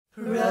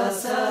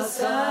Rasa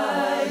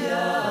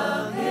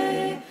sayang,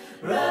 hey,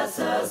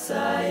 rasa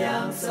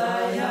sayang,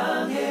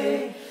 sayang,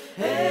 hey,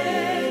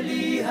 hey,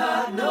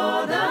 lihat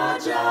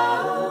nona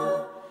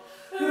jauh.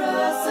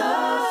 Rasa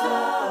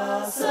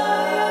sayang,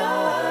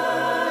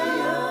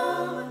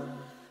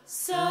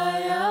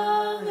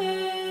 sayang,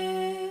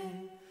 hey,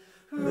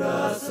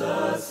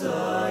 rasa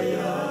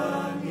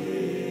sayang,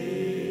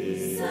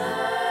 hey,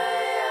 sayang.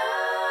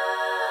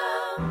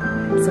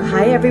 So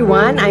hi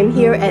everyone, I'm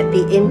here at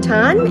the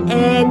Intan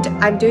and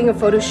I'm doing a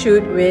photo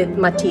shoot with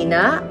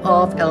Martina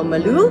of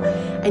Almalu,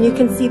 and you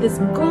can see this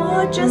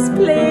gorgeous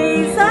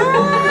place.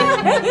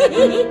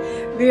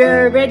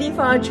 We're ready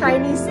for our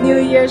Chinese New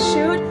Year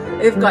shoot.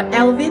 We've got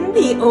Alvin,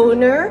 the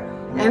owner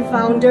and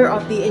founder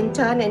of the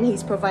Intan, and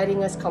he's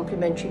providing us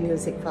complimentary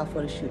music for our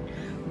photo shoot.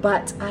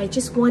 But I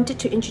just wanted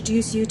to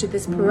introduce you to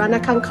this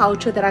Peranakan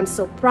culture that I'm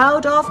so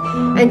proud of.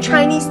 And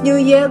Chinese New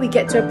Year, we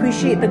get to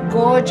appreciate the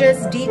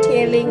gorgeous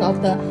detailing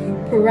of the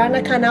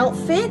Peranakan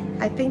outfit.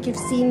 I think you've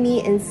seen me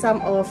in some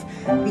of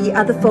the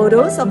other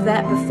photos of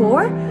that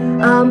before.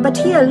 But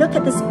here, look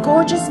at this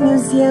gorgeous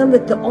museum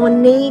with the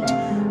ornate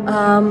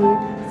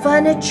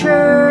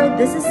furniture.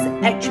 This is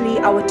actually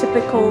our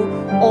typical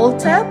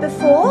altar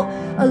before.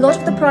 A lot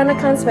of the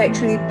Peranakans were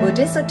actually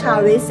Buddhists or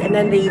Taoists, and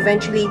then they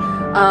eventually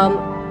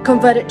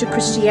converted to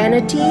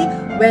Christianity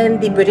when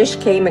the British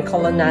came and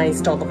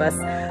colonized all of us.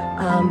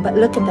 But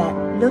look at that.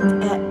 Look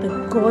at the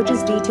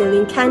gorgeous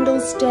detailing, candle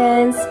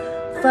stands,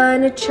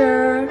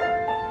 furniture,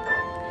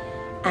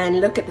 and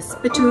look at the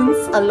spittoons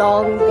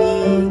along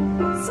the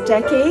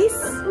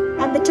staircase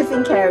and the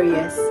tiffin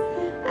carriers,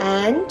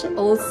 and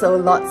also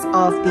lots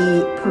of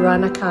the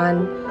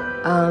Peranakan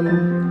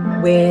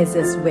wares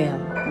as well.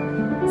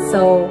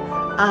 So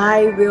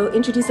I will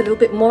introduce a little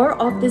bit more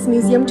of this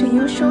museum to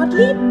you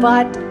shortly,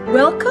 but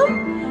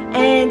welcome,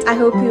 and I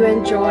hope you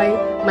enjoy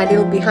my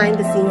little behind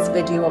the scenes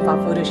video of our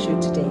photo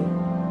shoot today.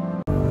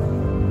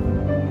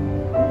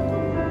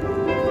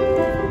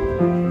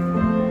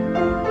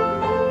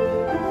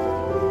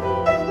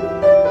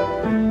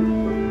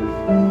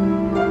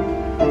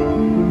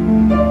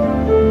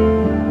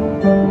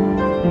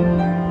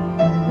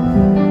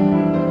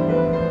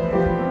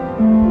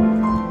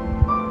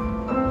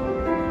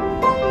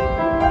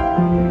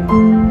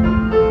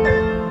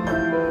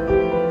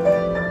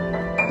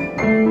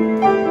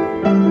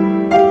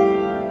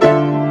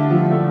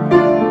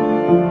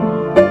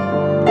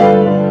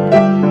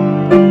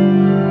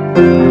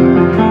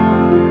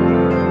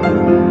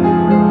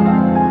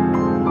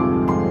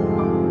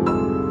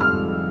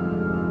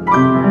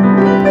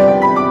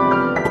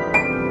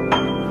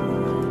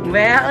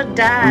 Well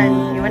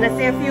done. You want to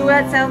say a few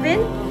words,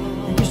 Alvin?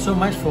 Thank you so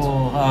much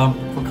for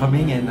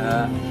coming and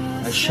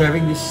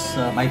sharing this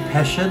my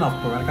passion of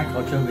Peranakan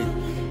culture with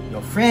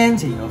your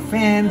friends and your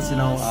fans. You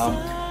know,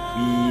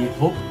 we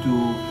hope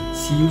to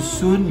see you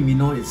soon. We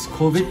know it's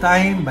COVID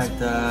time, but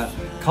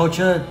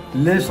culture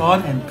lives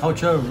on and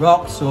culture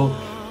rocks. So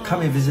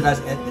come and visit us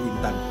at the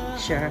Intan.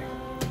 Sure.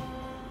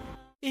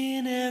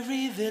 In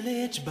every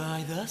village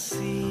by the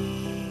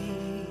sea,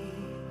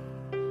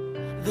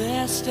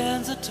 there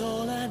stands a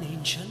tall and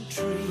ancient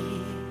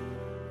tree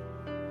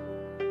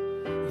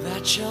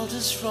that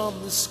shelters from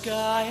the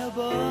sky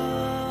above.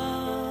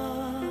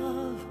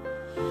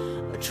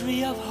 A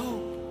tree of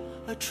hope,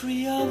 a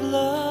tree of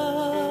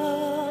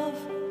love.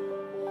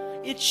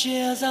 It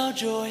shares our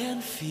joy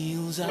and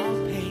feels our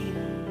pain.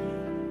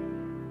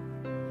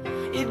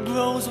 It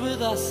grows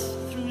with us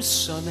through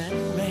sun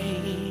and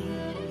rain.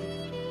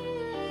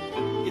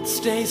 It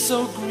stays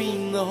so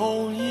green the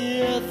whole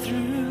year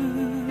through,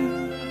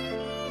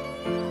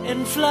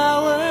 and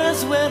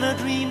flowers when a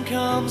dream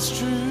comes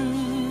true.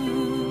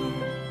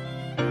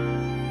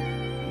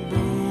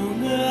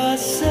 Bunga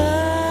sayang,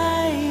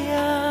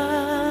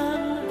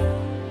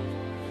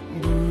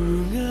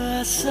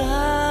 bunga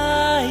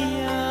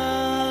sayang,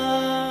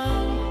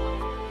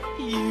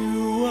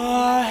 you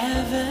are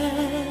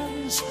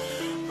heaven's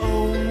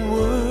own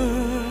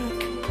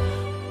work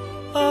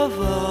of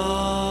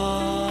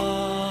art.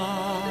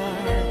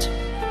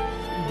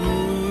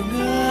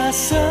 Bunga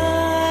sayang,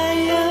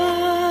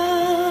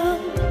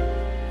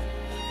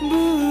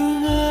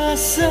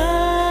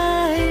 sayang,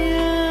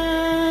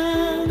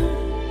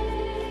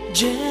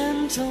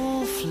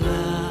 gentle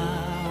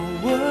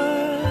flower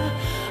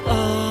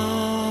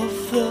of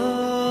the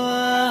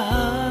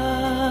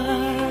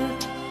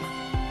heart.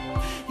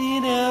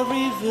 In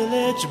every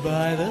village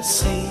by the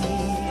sea,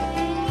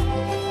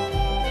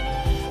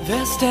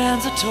 there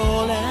stands a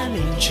tall and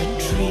ancient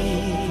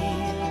tree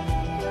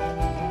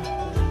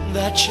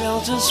that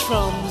shelters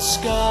from the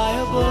sky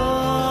above.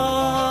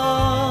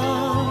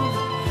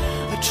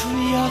 A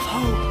tree of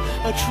hope,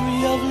 a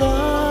tree of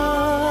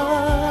love.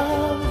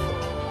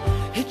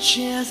 It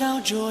shares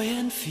our joy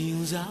and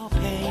feels our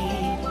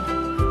pain.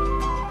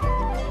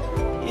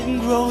 It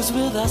grows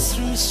with us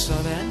through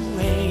sun and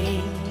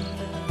rain.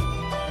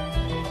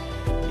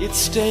 It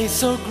stays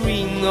so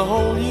green the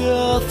whole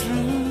year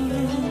through,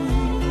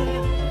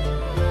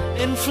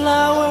 and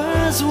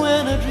flowers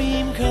when a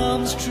dream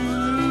comes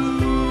true.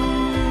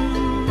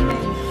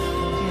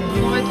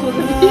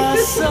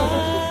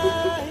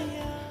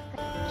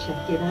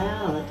 Check it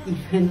out,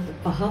 even the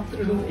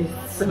bathroom is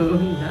so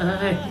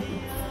nice.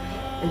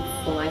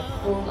 It's like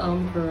full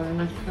on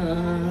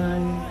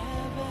Peranakan.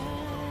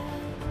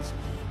 It's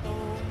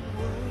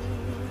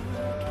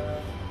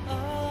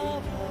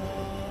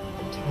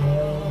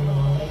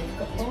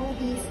got all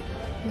these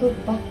little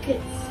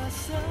buckets.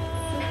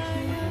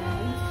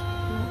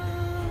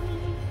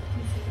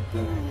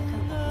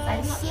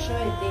 I'm not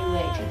sure if they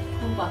were actually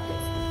pool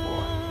buckets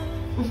before.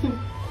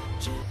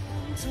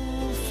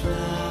 Gentle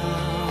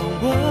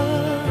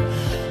flower.